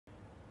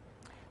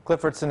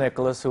Clifford San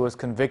Nicolas, who was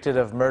convicted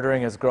of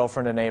murdering his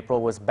girlfriend in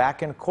April, was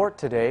back in court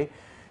today.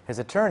 His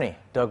attorney,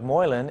 Doug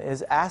Moylan,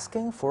 is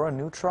asking for a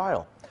new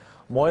trial.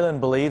 Moylan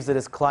believes that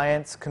his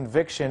client's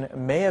conviction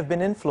may have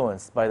been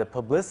influenced by the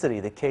publicity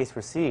the case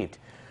received.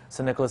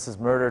 San Nicolas's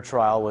murder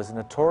trial was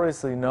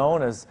notoriously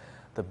known as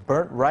the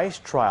burnt rice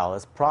trial.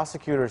 As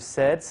prosecutors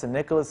said, San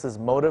Nicolas's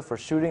motive for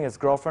shooting his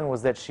girlfriend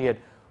was that she had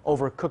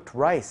overcooked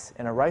rice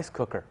in a rice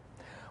cooker.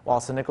 While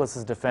San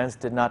Nicolas's defense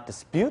did not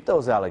dispute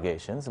those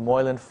allegations,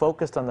 Moylan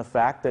focused on the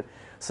fact that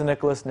San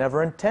Nicolas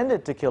never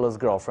intended to kill his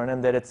girlfriend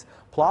and that it's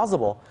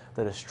plausible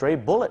that a stray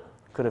bullet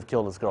could have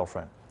killed his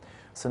girlfriend.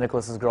 San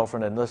Nicolas's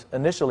girlfriend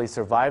initially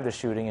survived the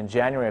shooting in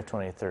January of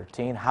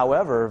 2013.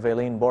 However,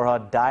 Valine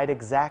Borja died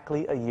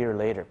exactly a year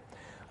later.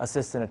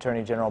 Assistant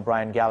Attorney General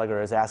Brian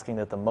Gallagher is asking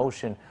that the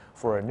motion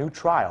for a new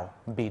trial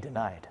be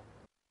denied.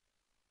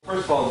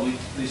 First of all, we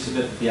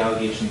submit that the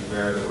allegations of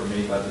error that were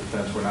made by the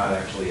defense were not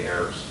actually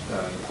errors.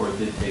 The court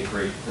did take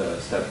great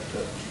steps,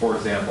 for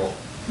example,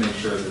 to make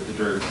sure that the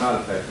jury was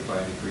not affected by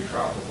any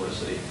pretrial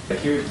publicity.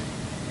 Here,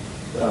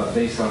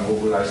 based on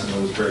what I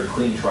submit was a very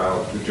clean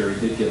trial, the jury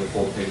did get a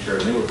full picture,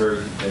 and they were very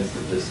convinced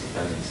of this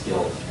defendant's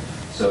guilt.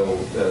 So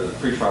the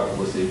pretrial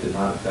publicity did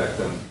not affect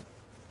them.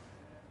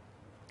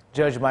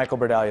 Judge Michael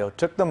Berdallo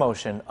took the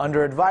motion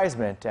under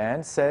advisement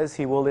and says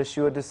he will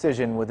issue a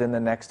decision within the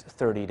next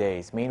 30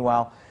 days.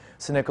 Meanwhile,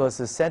 San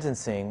Nicolas's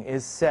sentencing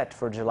is set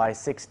for July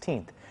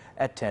 16th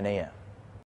at 10 a.m.